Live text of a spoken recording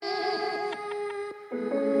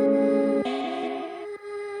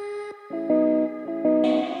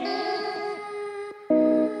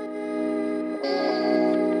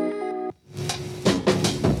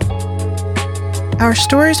Our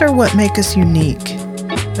stories are what make us unique,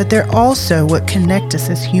 but they're also what connect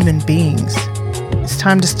us as human beings. It's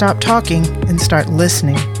time to stop talking and start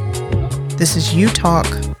listening. This is You Talk,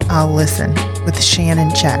 I'll Listen with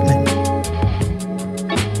Shannon Chapman.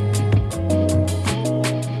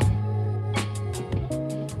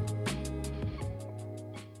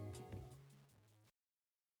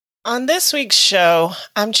 On this week's show,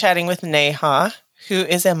 I'm chatting with Neha, who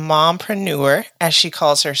is a mompreneur, as she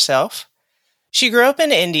calls herself. She grew up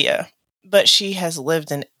in India, but she has lived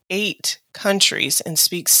in 8 countries and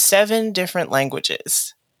speaks 7 different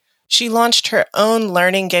languages. She launched her own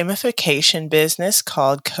learning gamification business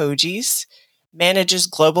called Kojis, manages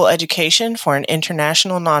global education for an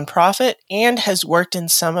international nonprofit, and has worked in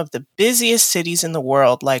some of the busiest cities in the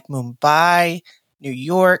world like Mumbai, New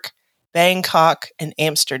York, Bangkok, and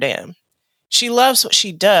Amsterdam. She loves what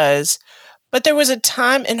she does, but there was a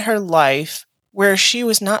time in her life where she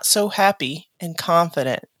was not so happy and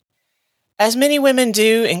confident. As many women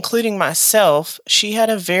do, including myself, she had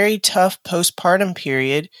a very tough postpartum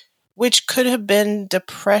period, which could have been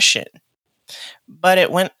depression, but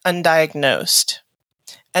it went undiagnosed.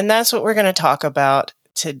 And that's what we're going to talk about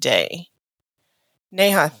today.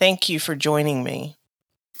 Neha, thank you for joining me.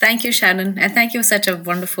 Thank you, Shannon, and thank you for such a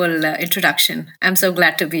wonderful introduction. I'm so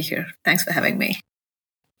glad to be here. Thanks for having me.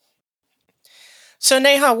 So,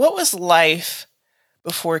 Neha, what was life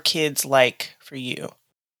before kids like for you?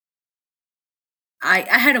 I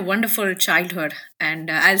had a wonderful childhood,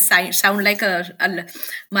 and I'll sound like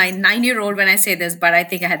my 9-year-old when I say this, but I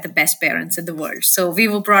think I had the best parents in the world. So we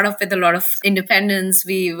were brought up with a lot of independence.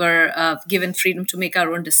 We were given freedom to make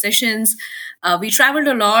our own decisions. We traveled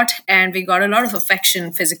a lot, and we got a lot of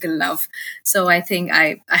affection, physical love. So I think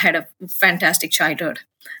I had a fantastic childhood.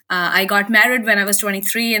 I got married when I was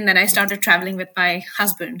 23, and then I started traveling with my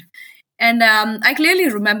husband. And I clearly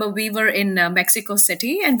remember we were in Mexico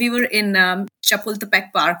City, and we were in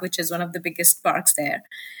Chapultepec Park, which is one of the biggest parks there.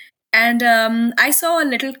 And I saw a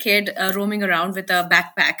little kid roaming around with a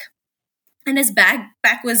backpack. And his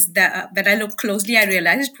backpack was, when I looked closely, I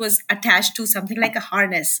realized it was attached to something like a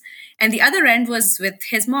harness. And the other end was with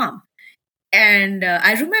his mom. And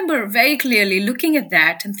I remember very clearly looking at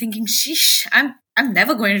that and thinking, sheesh, I'm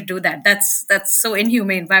never going to do that. That's so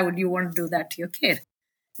inhumane. Why would you want to do that to your kid?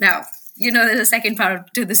 Now, there's a second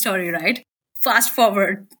part to the story, right? Fast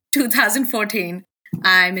forward 2014,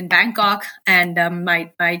 I'm in Bangkok, and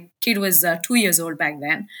my kid was 2 years old back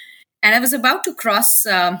then. And I was about to cross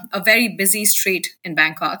a very busy street in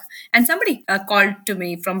Bangkok, and somebody called to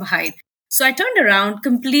me from behind. So I turned around,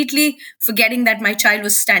 completely forgetting that my child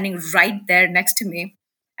was standing right there next to me.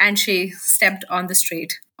 And she stepped on the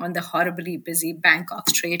street, on the horribly busy Bangkok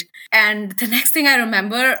street. And the next thing I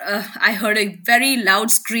remember, I heard a very loud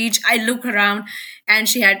screech. I looked around, and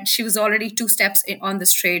she was already 2 steps on the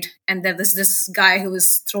street. And there was this guy who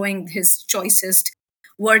was throwing his choicest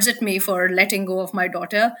words at me for letting go of my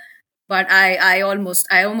daughter. But I almost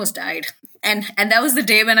died. And that was the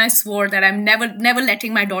day when I swore that I'm never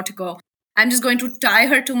letting my daughter go. I'm just going to tie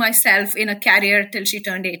her to myself in a carrier till she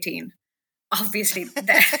turned 18. Obviously,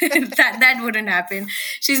 that wouldn't happen.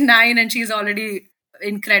 She's 9 and she's already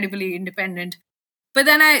incredibly independent. But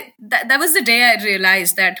then that was the day I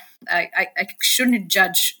realized that I shouldn't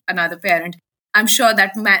judge another parent. I'm sure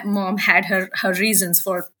that mom had her reasons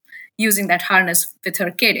for using that harness with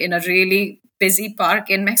her kid in a really busy park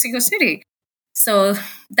in Mexico City. So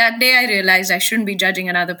that day I realized I shouldn't be judging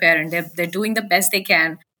another parent. They're doing the best they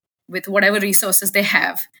can with whatever resources they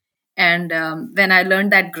have. And when I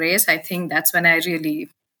learned that grace, I think that's when I really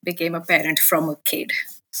became a parent from a kid.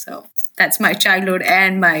 So that's my childhood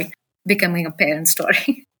and my becoming a parent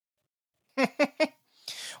story.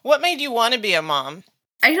 What made you want to be a mom?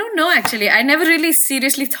 I don't know, actually. I never really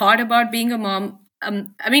seriously thought about being a mom.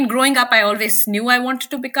 Growing up, I always knew I wanted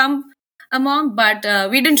to become a mom, but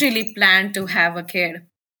we didn't really plan to have a kid.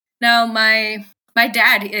 Now, my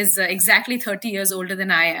dad is exactly 30 years older than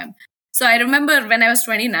I am. So I remember when I was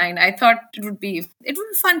 29, I thought it would be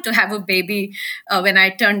fun to have a baby when I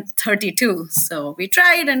turned 32. So we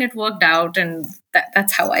tried, and it worked out, and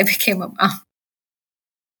that's how I became a mom.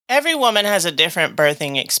 Every woman has a different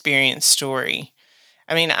birthing experience story.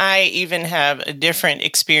 I mean, I even have a different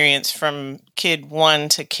experience from kid 1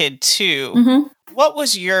 to kid 2. Mm-hmm. What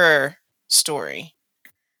was your story?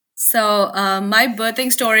 So my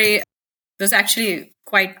birthing story was actually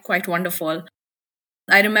quite wonderful.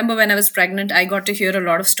 I remember when I was pregnant, I got to hear a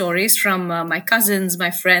lot of stories from my cousins,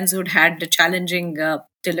 my friends who'd had the challenging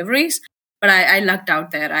deliveries. But I lucked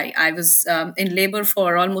out there. I was in labor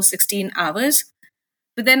for almost 16 hours.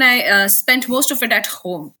 But then I spent most of it at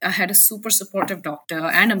home. I had a super supportive doctor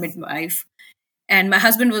and a midwife. And my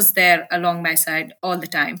husband was there along my side all the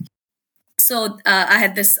time. So I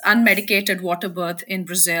had this unmedicated water birth in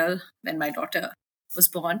Brazil when my daughter was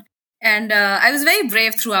born. And I was very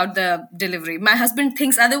brave throughout the delivery. My husband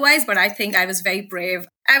thinks otherwise, but I think I was very brave.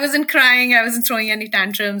 I wasn't crying. I wasn't throwing any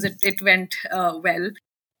tantrums. It went well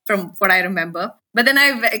from what I remember. But then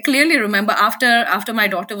I clearly remember after my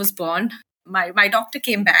daughter was born, my doctor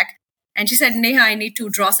came back and she said, Neha, I need to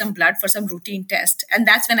draw some blood for some routine test. And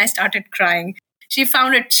that's when I started crying. She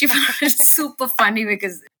found it super funny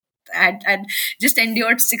because I'd just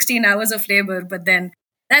endured 16 hours of labor, but then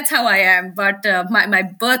that's how I am. But my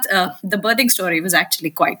birth, the birthing story was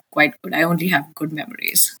actually quite good. I only have good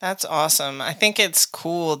memories. That's awesome. I think it's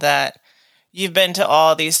cool that you've been to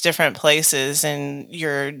all these different places and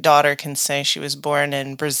your daughter can say she was born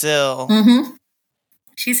in Brazil. Mm-hmm.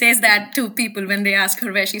 She says that to people when they ask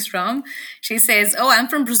her where she's from. She says, "Oh, I'm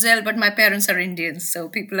from Brazil, but my parents are Indians." So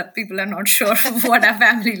people are not sure what our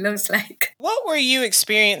family looks like. What were you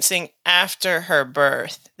experiencing after her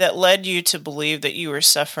birth that led you to believe that you were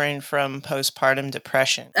suffering from postpartum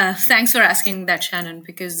depression? Thanks for asking that, Shannon,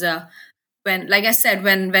 because like I said,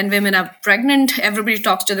 when women are pregnant, everybody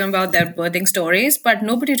talks to them about their birthing stories, but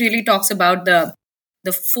nobody really talks about the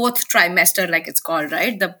fourth trimester, like it's called,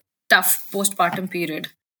 right? The tough postpartum period.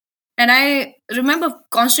 And I remember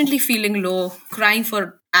constantly feeling low, crying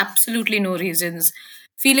for absolutely no reasons,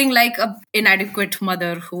 feeling like an inadequate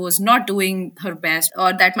mother who was not doing her best,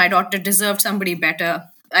 or that my daughter deserved somebody better.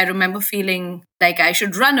 I remember feeling like I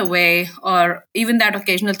should run away, or even that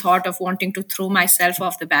occasional thought of wanting to throw myself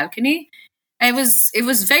off the balcony. It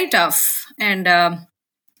was very tough. And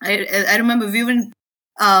I remember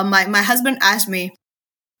my husband asked me,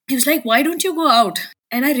 he was like, "Why don't you go out?"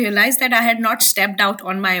 And I realized that I had not stepped out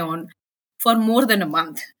on my own for more than a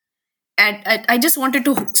month. And I just wanted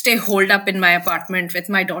to stay holed up in my apartment with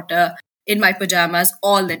my daughter in my pajamas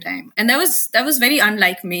all the time. And that was very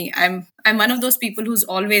unlike me. I'm one of those people who's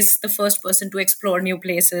always the first person to explore new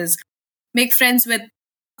places, make friends with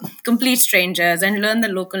complete strangers, and learn the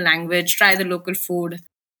local language, try the local food.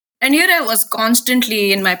 And here I was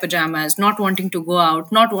constantly in my pajamas, not wanting to go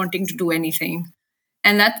out, not wanting to do anything.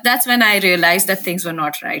 And that's when I realized that things were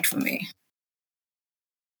not right for me.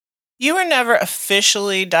 You were never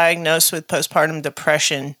officially diagnosed with postpartum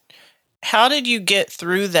depression. How did you get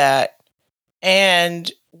through that?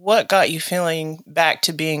 And what got you feeling back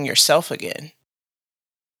to being yourself again?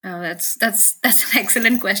 Oh, that's an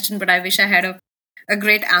excellent question, but I wish I had a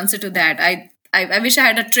great answer to that. I wish I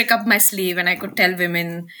had a trick up my sleeve and I could tell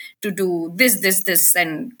women to do this,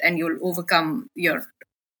 and you'll overcome your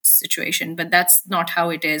situation, but that's not how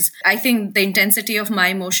it is. I think the intensity of my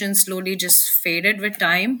emotions slowly just faded with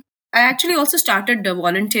time. I actually also started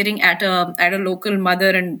volunteering at a local mother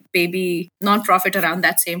and baby nonprofit around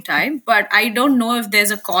that same time, but I don't know if there's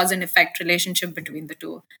a cause and effect relationship between the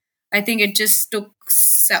two. I think it just took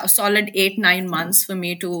a solid 8-9 months for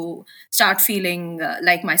me to start feeling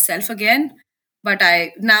like myself again. But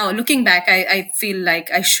now looking back, I feel like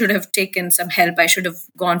I should have taken some help. I should have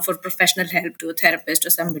gone for professional help to a therapist or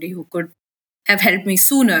somebody who could have helped me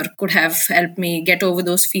sooner, could have helped me get over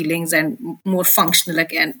those feelings and more functional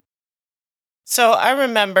again. So I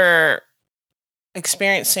remember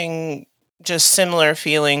experiencing just similar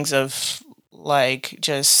feelings of like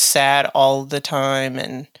just sad all the time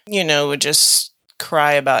and, would just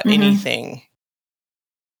cry about anything.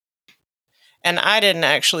 And I didn't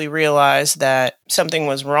actually realize that something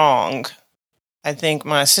was wrong. I think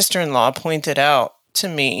my sister-in-law pointed out to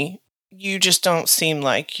me, you just don't seem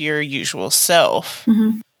like your usual self.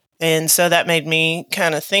 Mm-hmm. And so that made me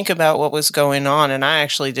kind of think about what was going on. And I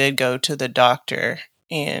actually did go to the doctor,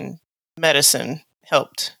 and medicine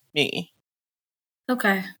helped me.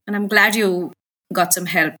 Okay. And I'm glad you got some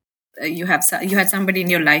help. You had somebody in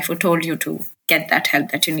your life who told you to get that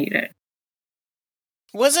help that you needed.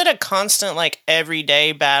 Was it a constant,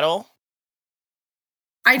 everyday battle?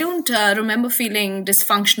 I don't remember feeling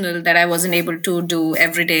dysfunctional that I wasn't able to do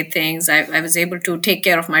everyday things. I was able to take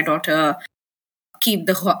care of my daughter, keep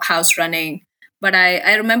the house running. But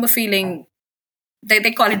I remember feeling,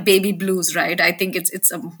 they call it baby blues, right? I think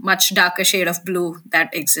it's a much darker shade of blue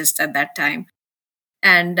that exists at that time.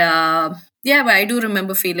 And but I do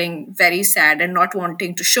remember feeling very sad and not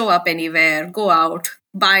wanting to show up anywhere, go out,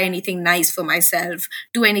 buy anything nice for myself,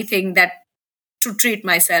 do anything to treat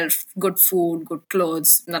myself, good food, good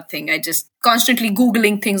clothes, nothing. I just constantly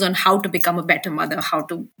Googling things on how to become a better mother, how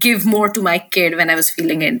to give more to my kid when I was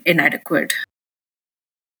feeling inadequate.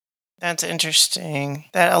 That's interesting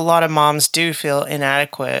that a lot of moms do feel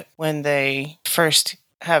inadequate when they first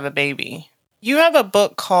have a baby. You have a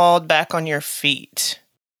book called Back on Your Feet.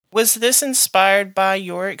 Was this inspired by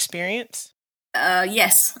your experience?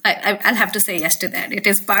 Yes, I'll have to say yes to that. It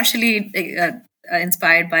is partially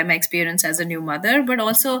inspired by my experience as a new mother, but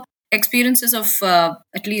also experiences of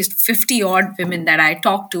at least 50 odd women that I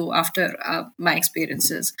talked to after my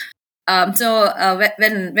experiences.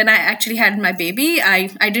 When I actually had my baby, I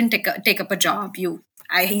didn't take up a job.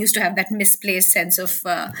 I used to have that misplaced sense of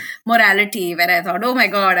morality where I thought, oh my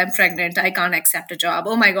God, I'm pregnant. I can't accept a job.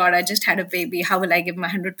 Oh my God, I just had a baby. How will I give my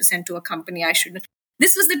 100% to a company? I should.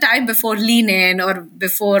 This was the time before Lean In or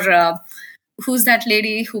before, who's that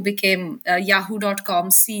lady who became Yahoo.com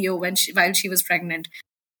CEO while she was pregnant.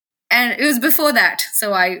 And it was before that.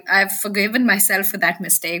 So I've forgiven myself for that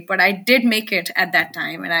mistake, but I did make it at that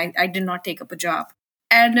time and I did not take up a job.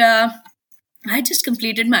 And I just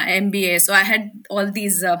completed my MBA. So I had all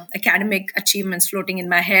these academic achievements floating in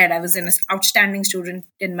my head. I was an outstanding student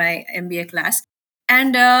in my MBA class.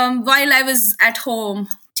 And while I was at home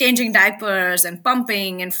changing diapers and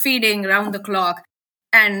pumping and feeding around the clock,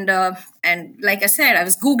 and like I said, I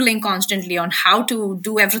was Googling constantly on how to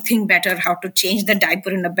do everything better, how to change the diaper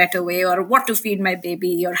in a better way, or what to feed my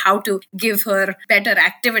baby, or how to give her better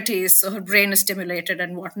activities so her brain is stimulated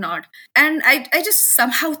and whatnot. And I just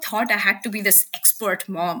somehow thought I had to be this expert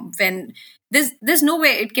mom when there's no way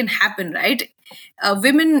it can happen, right?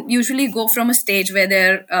 Women usually go from a stage where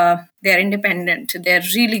they're independent, they're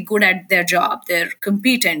really good at their job, they're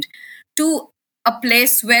competent, to a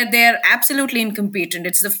place where they're absolutely incompetent.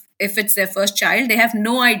 If it's their first child, they have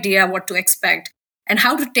no idea what to expect and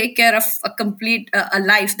how to take care of a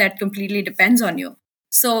life that completely depends on you.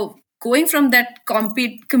 So going from that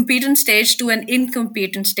competent stage to an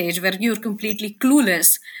incompetent stage where you're completely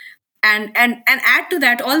clueless, and add to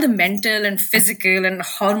that all the mental and physical and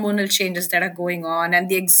hormonal changes that are going on and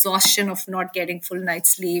the exhaustion of not getting full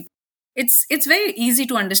night's sleep, it's very easy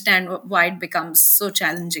to understand why it becomes so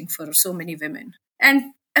challenging for so many women.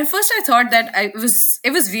 And at first I thought that it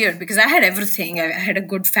was weird because I had everything. I had a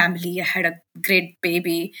good family, I had a great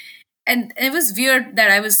baby, and it was weird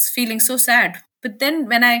that I was feeling so sad. But then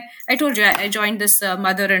when I told you I joined this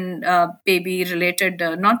mother and baby related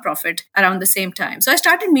nonprofit around the same time. So I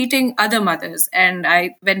started meeting other mothers, and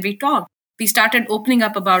when we talked, we started opening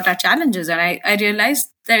up about our challenges, and I realized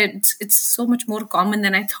that it's so much more common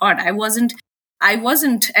than I thought. I wasn't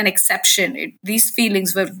an exception. These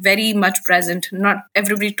feelings were very much present. Not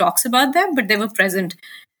everybody talks about them, but they were present.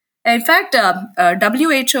 In fact,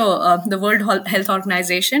 WHO, the World Health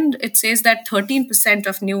Organization, it says that 13%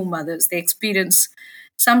 of new mothers, they experience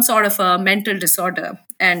some sort of a mental disorder,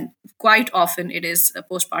 and quite often it is a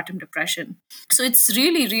postpartum depression. So it's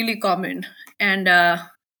really, really common. And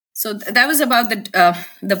that was about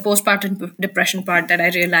the postpartum depression part that I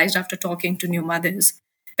realized after talking to new mothers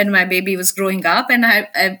when my baby was growing up. And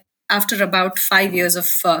after about 5 years of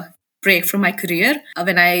break from my career,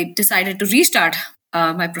 when I decided to restart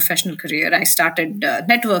my professional career, I started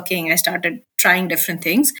networking, I started trying different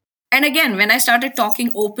things. And again, when I started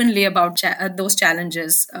talking openly about those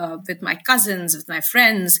challenges with my cousins, with my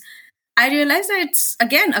friends, I realized that it's,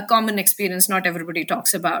 again, a common experience not everybody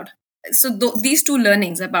talks about. So these two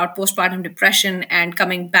learnings about postpartum depression and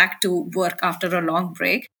coming back to work after a long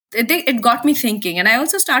break, it got me thinking. And I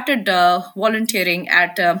also started volunteering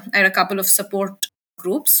at a couple of support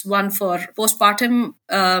groups, one for postpartum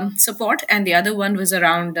support, and the other one was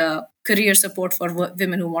around career support for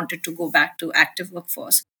women who wanted to go back to active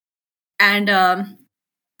workforce. And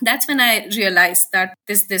that's when I realized that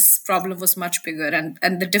this problem was much bigger,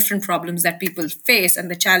 and the different problems that people face and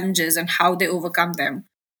the challenges and how they overcome them.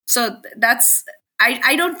 So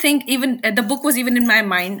I don't think even the book was even in my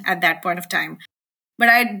mind at that point of time. But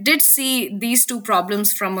I did see these two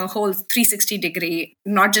problems from a whole 360 degree,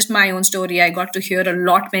 not just my own story. I got to hear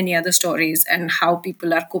many other stories and how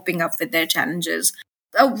people are coping up with their challenges.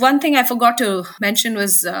 One thing I forgot to mention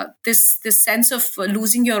was this sense of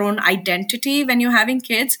losing your own identity when you're having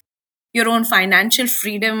kids, your own financial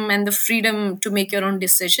freedom and the freedom to make your own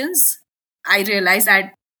decisions. I realized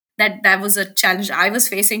that was a challenge I was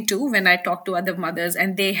facing too when I talked to other mothers,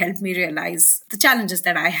 and they helped me realize the challenges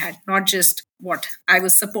that I had, not just what I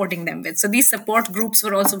was supporting them with. So these support groups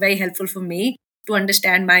were also very helpful for me to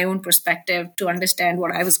understand my own perspective, to understand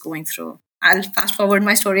what I was going through. I'll fast forward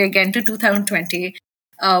my story again to 2020,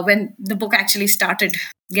 when the book actually started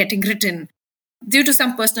getting written. Due to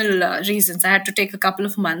some personal reasons, I had to take a couple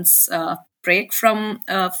of months break from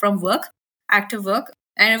work, active work.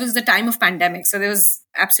 And it was the time of pandemic, so there was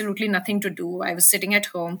absolutely nothing to do. I was sitting at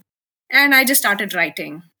home and I just started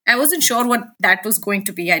writing. I wasn't sure what that was going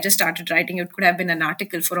to be. I just started writing. It could have been an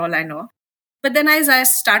article for all I know. But then as I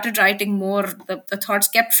started writing more, the thoughts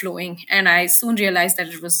kept flowing, and I soon realized that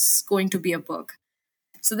it was going to be a book.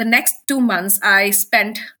 So the next 2 months, I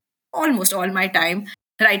spent almost all my time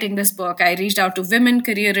writing this book. I reached out to women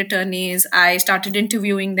career attorneys. I started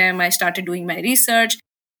interviewing them. I started doing my research,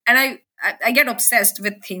 and I get obsessed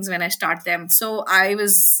with things when I start them. So I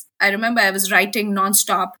remember I was writing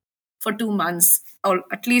nonstop for 2 months, or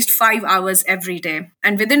at least 5 hours every day.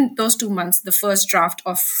 And within those 2 months, the first draft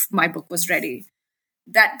of my book was ready.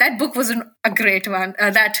 That book wasn't a great one.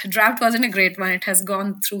 That draft wasn't a great one. It has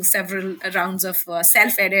gone through several rounds of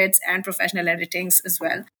self edits and professional editings as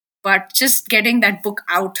well. But just getting that book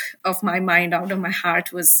out of my mind, out of my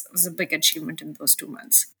heart, was a big achievement in those 2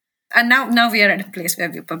 months. And now we are at a place where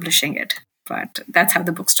we're publishing it. But that's how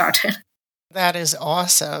the book started. That is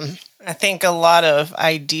awesome. I think a lot of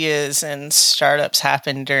ideas and startups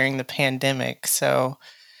happened during the pandemic. So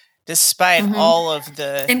despite all of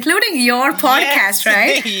the... Including your podcast,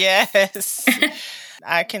 right? Yes.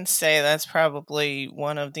 I can say that's probably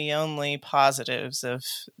one of the only positives of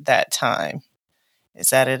that time, is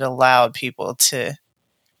that it allowed people to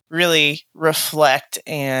really reflect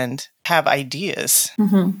and have ideas.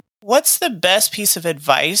 What's the best piece of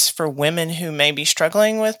advice for women who may be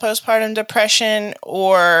struggling with postpartum depression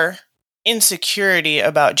or insecurity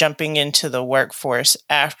about jumping into the workforce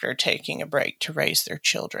after taking a break to raise their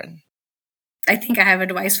children? I think I have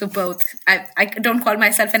advice for both. I don't call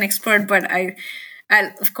myself an expert, but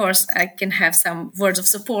of course, I can have some words of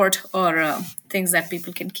support or things that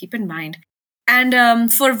people can keep in mind.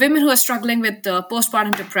 And for women who are struggling with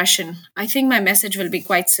postpartum depression, I think my message will be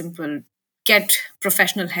quite simple. Get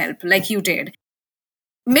professional help like you did.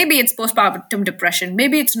 Maybe it's postpartum depression,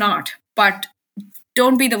 maybe it's not, but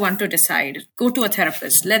don't be the one to decide. Go to a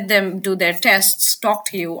therapist, let them do their tests, talk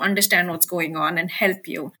to you, understand what's going on, and help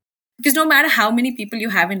you. Because no matter how many people you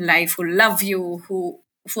have in life who love you, who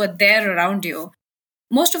are there around you,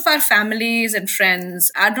 most of our families and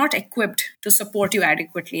friends are not equipped to support you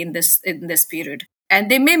adequately in this period. And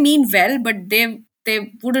they may mean well, but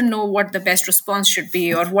they wouldn't know what the best response should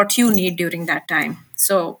be or what you need during that time.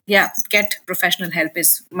 So yeah, get professional help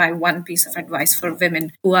is my one piece of advice for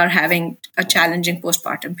women who are having a challenging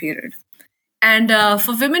postpartum period. And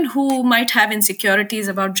for women who might have insecurities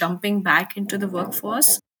about jumping back into the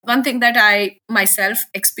workforce, one thing that I myself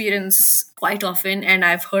experience quite often, and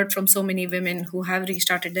I've heard from so many women who have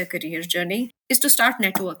restarted their career journey, is to start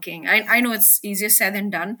networking. I know it's easier said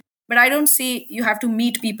than done, but I don't see you have to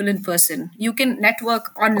meet people in person. You can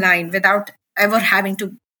network online without ever having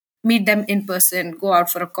to meet them in person, go out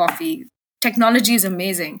for a coffee. Technology is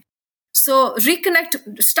amazing. So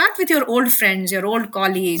reconnect, start with your old friends, your old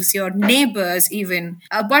colleagues, your neighbors even,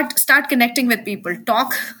 but start connecting with people.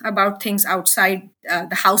 Talk about things outside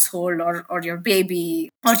the household or your baby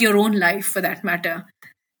or your own life for that matter.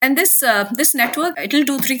 And this network, it'll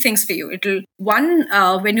do three things for you.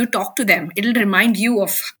 When you talk to them, it'll remind you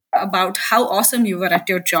about how awesome you were at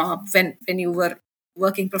your job when you were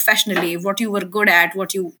working professionally, what you were good at,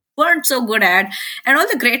 what you weren't so good at, and all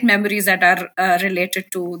the great memories that are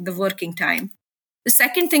related to the working time. The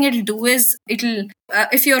second thing it'll do is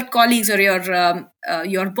if your colleagues or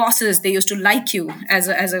your bosses, they used to like you as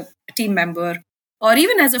a team member or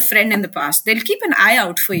even as a friend in the past, they'll keep an eye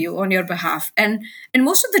out for you on your behalf. And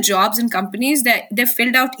most of the jobs in companies, they're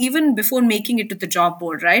filled out even before making it to the job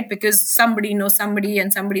board, right? Because somebody knows somebody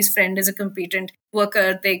and somebody's friend is a competent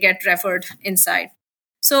worker, they get referred inside.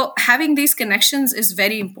 So having these connections is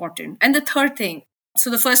very important. And the third thing,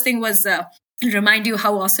 so the first thing was it'll remind you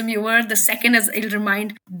how awesome you were. The second is it'll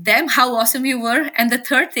remind them how awesome you were. And the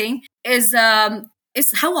third thing is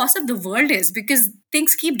how awesome the world is, because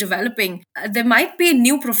things keep developing. There might be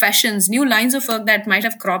new professions, new lines of work that might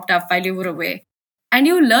have cropped up while you were away. And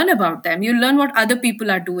you learn about them. You learn what other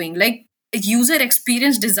people are doing. Like a user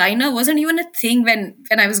experience designer wasn't even a thing when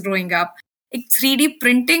I was growing up. Like 3D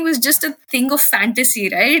printing was just a thing of fantasy,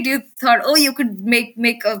 right? You thought, oh, you could make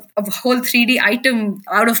a whole 3D item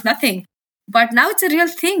out of nothing. But now it's a real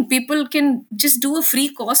thing. People can just do a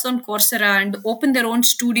free course on Coursera and open their own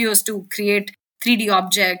studios to create 3D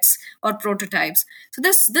objects or prototypes. So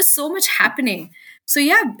there's so much happening. So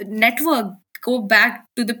yeah, network, go back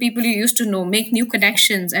to the people you used to know, make new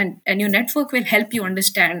connections, and your network will help you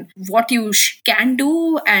understand what you can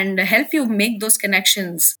do and help you make those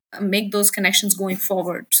connections going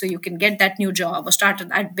forward, so you can get that new job or start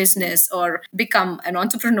that business or become an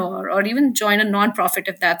entrepreneur or even join a nonprofit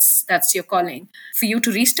if that's your calling. For you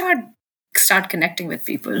to start connecting with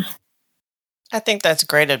people. I think that's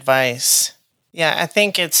great advice. Yeah, I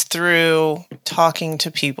think it's through talking to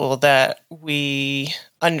people that we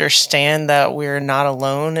understand that we're not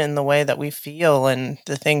alone in the way that we feel and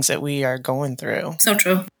the things that we are going through. So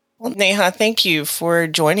true. Well, Neha, thank you for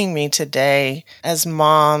joining me today. As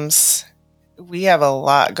moms, we have a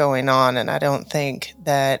lot going on, and I don't think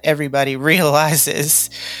that everybody realizes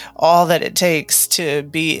all that it takes to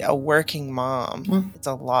be a working mom. It's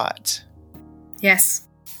a lot. Yes,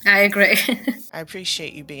 I agree. I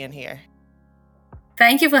appreciate you being here.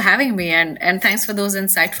 Thank you for having me, and thanks for those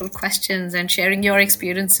insightful questions and sharing your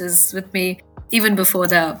experiences with me even before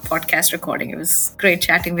the podcast recording. It was great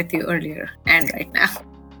chatting with you earlier and right now.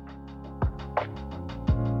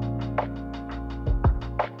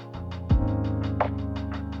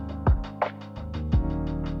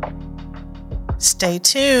 Stay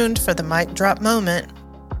tuned for the mic drop moment.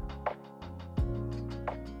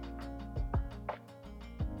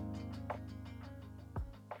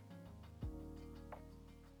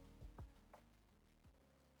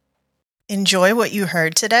 Enjoy what you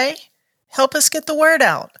heard today? Help us get the word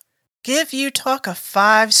out. Give You Talk a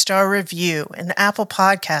 5-star review in Apple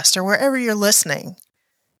Podcast or wherever you're listening.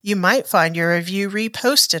 You might find your review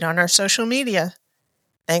reposted on our social media.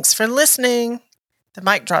 Thanks for listening. The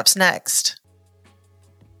mic drops next.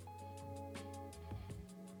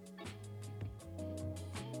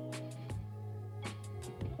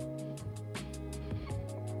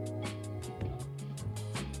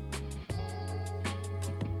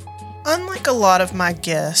 Unlike a lot of my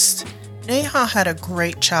guests, Neha had a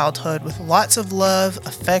great childhood with lots of love,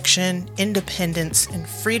 affection, independence, and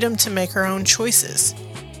freedom to make her own choices.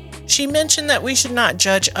 She mentioned that we should not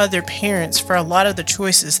judge other parents for a lot of the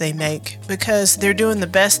choices they make because they're doing the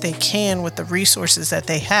best they can with the resources that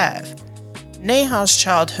they have. Neha's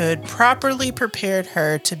childhood properly prepared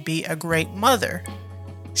her to be a great mother.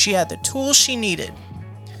 She had the tools she needed.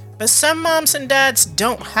 But some moms and dads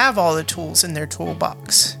don't have all the tools in their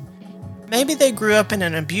toolbox. Maybe they grew up in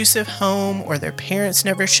an abusive home, or their parents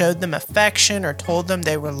never showed them affection or told them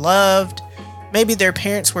they were loved. Maybe their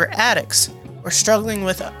parents were addicts or struggling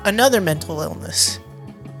with another mental illness.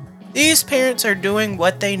 These parents are doing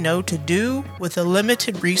what they know to do with the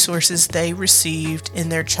limited resources they received in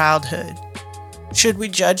their childhood. Should we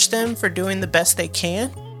judge them for doing the best they can?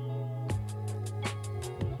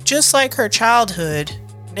 Just like her childhood,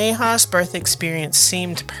 Neha's birth experience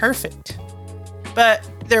seemed perfect. But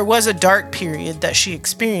there was a dark period that she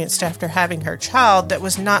experienced after having her child that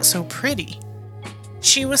was not so pretty.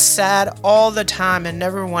 She was sad all the time and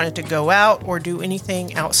never wanted to go out or do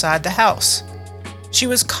anything outside the house. She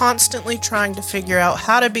was constantly trying to figure out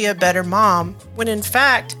how to be a better mom, when in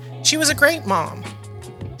fact, she was a great mom.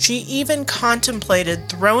 She even contemplated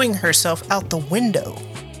throwing herself out the window.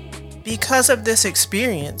 Because of this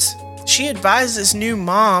experience, she advises new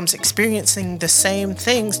moms experiencing the same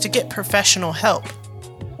things to get professional help.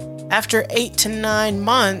 After 8 to 9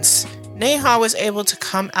 months, Neha was able to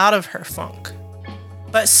come out of her funk.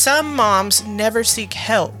 But some moms never seek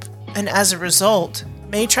help, and as a result,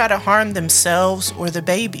 may try to harm themselves or the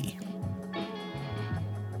baby.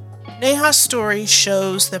 Neha's story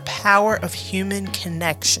shows the power of human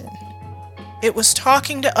connection. It was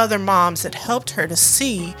talking to other moms that helped her to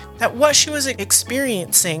see that what she was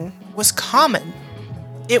experiencing was common.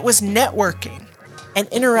 It was networking and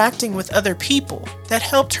interacting with other people that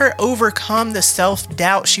helped her overcome the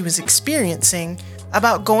self-doubt she was experiencing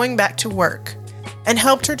about going back to work and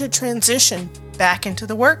helped her to transition back into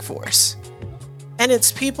the workforce. And it's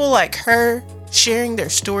people like her sharing their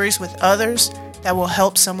stories with others that will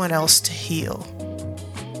help someone else to heal.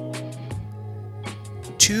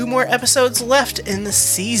 2 more episodes left in the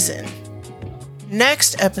season.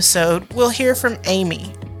 Next episode, we'll hear from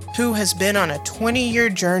Amy, who has been on a 20-year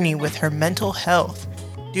journey with her mental health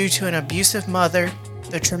due to an abusive mother,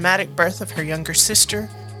 the traumatic birth of her younger sister,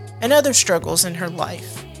 and other struggles in her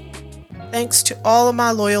life. Thanks to all of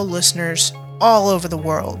my loyal listeners all over the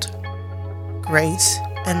world. Grace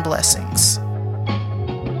and blessings.